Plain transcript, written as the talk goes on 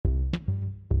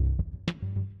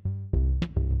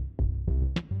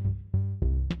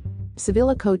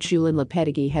Sevilla coach Julen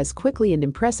Lopetegui has quickly and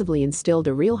impressively instilled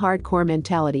a real hardcore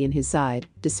mentality in his side,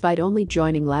 despite only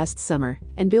joining last summer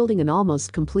and building an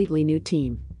almost completely new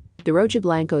team. The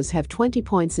Rojiblancos have 20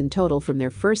 points in total from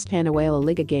their first 10 away La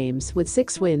Liga games with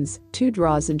 6 wins, 2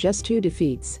 draws and just 2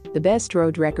 defeats, the best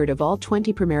road record of all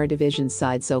 20 Primera Division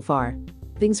sides so far.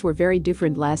 Things were very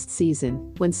different last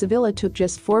season, when Sevilla took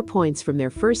just 4 points from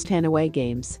their first 10 away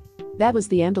games. That was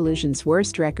the Andalusians'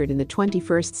 worst record in the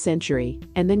 21st century,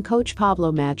 and then coach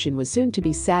Pablo Machin was soon to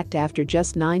be sacked after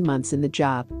just 9 months in the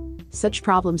job. Such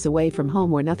problems away from home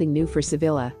were nothing new for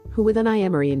Sevilla, who with Unai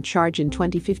Emery in charge in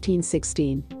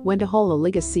 2015-16, went a whole La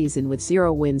Liga season with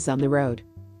 0 wins on the road.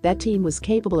 That team was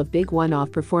capable of big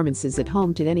one-off performances at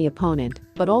home to any opponent,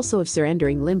 but also of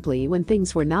surrendering limply when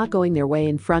things were not going their way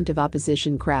in front of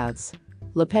opposition crowds.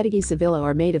 Lopetegui Sevilla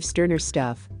are made of sterner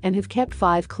stuff and have kept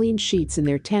 5 clean sheets in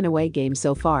their 10 away games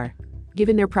so far.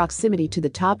 Given their proximity to the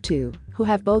top 2, who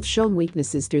have both shown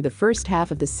weaknesses through the first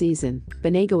half of the season,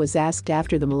 Banega was asked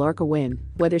after the Mallorca win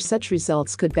whether such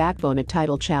results could backbone a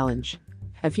title challenge.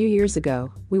 A few years ago,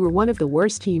 we were one of the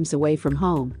worst teams away from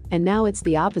home, and now it's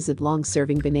the opposite,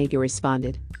 long-serving Banega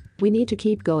responded. We need to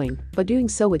keep going, but doing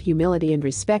so with humility and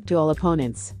respect to all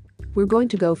opponents. We're going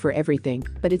to go for everything,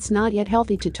 but it's not yet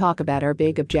healthy to talk about our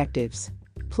big objectives.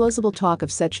 Plausible talk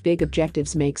of such big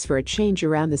objectives makes for a change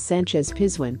around the Sanchez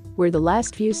Pizjuan, where the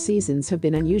last few seasons have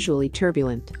been unusually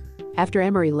turbulent. After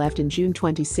Emery left in June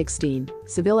 2016,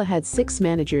 Sevilla had 6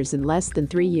 managers in less than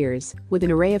 3 years, with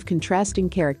an array of contrasting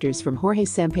characters from Jorge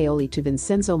Sampaoli to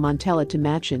Vincenzo Montella to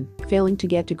Machin, failing to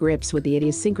get to grips with the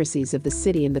idiosyncrasies of the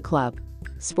city and the club.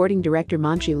 Sporting director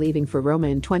Monchi leaving for Roma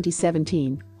in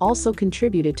 2017 also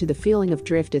contributed to the feeling of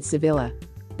drift at Sevilla.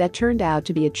 That turned out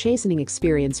to be a chastening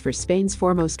experience for Spain's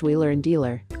foremost wheeler and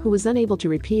dealer, who was unable to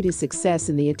repeat his success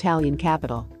in the Italian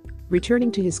capital.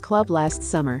 Returning to his club last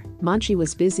summer, Monchi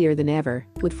was busier than ever,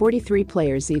 with 43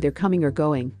 players either coming or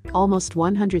going, almost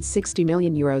 €160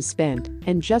 million spent,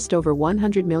 and just over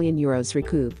 €100 million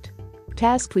recouped.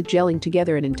 Tasked with gelling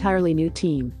together an entirely new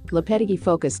team, Lopetegui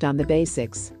focused on the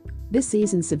basics. This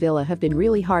season Sevilla have been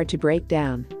really hard to break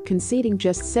down, conceding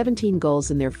just 17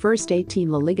 goals in their first 18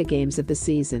 La Liga games of the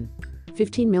season.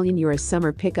 €15 million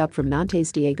summer pickup from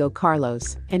Nantes Diego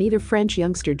Carlos and either French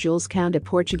youngster Jules Koundé,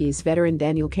 Portuguese veteran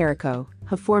Daniel Carrico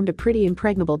have formed a pretty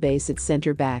impregnable base at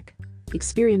centre-back.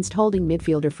 Experienced holding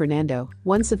midfielder Fernando,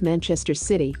 once of Manchester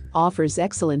City, offers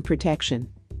excellent protection.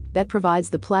 That provides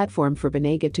the platform for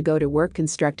Banega to go to work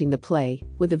constructing the play,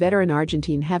 with the veteran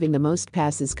Argentine having the most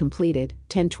passes completed,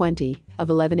 10-20, of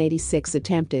 1186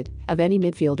 attempted, of any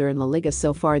midfielder in La Liga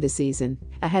so far this season,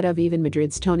 ahead of even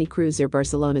Madrid's Toni Kroos or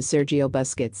Barcelona's Sergio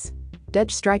Busquets.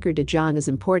 Dutch striker De Jong is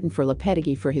important for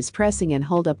Lopetegui for his pressing and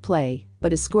hold-up play,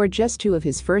 but has scored just 2 of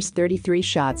his first 33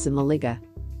 shots in La Liga.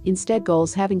 Instead,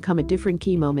 goals having come at different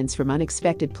key moments from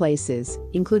unexpected places,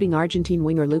 including Argentine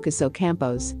winger Lucas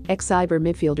Ocampos, ex-Eibar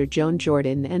midfielder Joan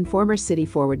Jordan and former City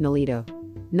forward Nolito.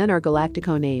 None are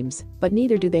Galactico names, but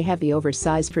neither do they have the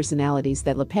oversized personalities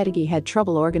that Lopetegui had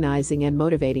trouble organizing and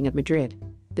motivating at Madrid.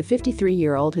 The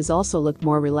 53-year-old has also looked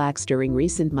more relaxed during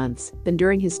recent months than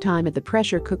during his time at the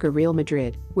pressure cooker Real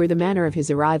Madrid, where the manner of his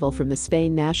arrival from the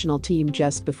Spain national team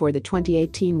just before the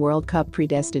 2018 World Cup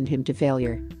predestined him to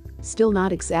failure. Still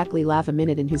not exactly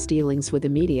laugh-a-minute in his dealings with the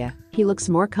media, he looks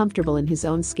more comfortable in his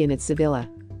own skin at Sevilla.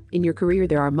 In your career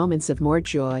there are moments of more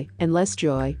joy and less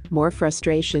joy, more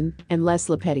frustration and less,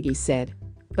 Lopetegui said.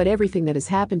 But everything that has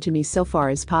happened to me so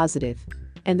far is positive.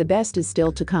 And the best is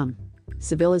still to come.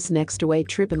 Sevilla's next away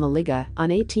trip in La Liga, on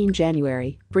 18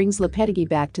 January, brings Lopetegui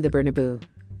back to the Bernabeu.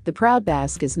 The proud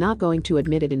Basque is not going to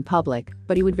admit it in public,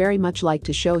 but he would very much like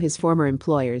to show his former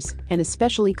employers, and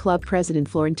especially club president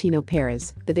Florentino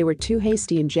Perez, that they were too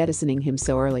hasty in jettisoning him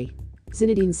so early.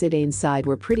 Zinedine Zidane's side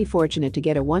were pretty fortunate to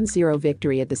get a 1-0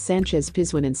 victory at the Sanchez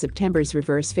Pizjuan in September's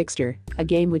reverse fixture, a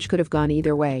game which could have gone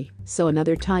either way, so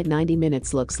another tight 90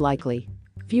 minutes looks likely.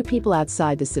 Few people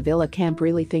outside the Sevilla camp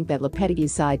really think that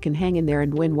Lopetegui's side can hang in there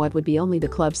and win what would be only the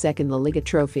club's second La Liga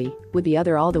trophy, with the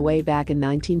other all the way back in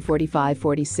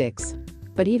 1945-46.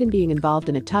 But even being involved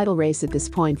in a title race at this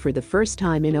point for the first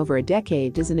time in over a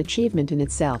decade is an achievement in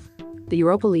itself. The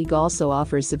Europa League also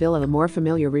offers Sevilla a more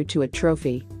familiar route to a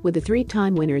trophy, with the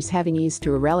 3-time winners having eased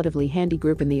through a relatively handy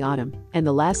group in the autumn, and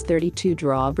the last 32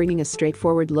 draw bringing a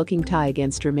straightforward-looking tie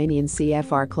against Romanian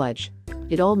CFR Cluj.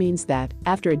 It all means that,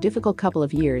 after a difficult couple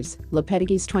of years,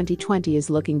 Lopetegui's 2020 is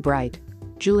looking bright.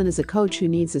 Julen is a coach who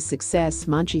needs a success,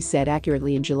 Monchi said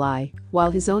accurately in July, while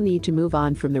his own need to move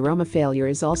on from the Roma failure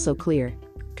is also clear.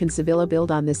 Can Sevilla build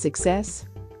on this success?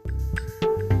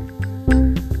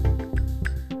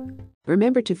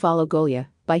 Remember to follow Golia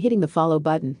by hitting the follow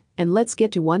button And let's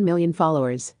get to 1 million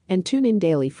followers and tune in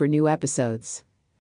daily for new episodes.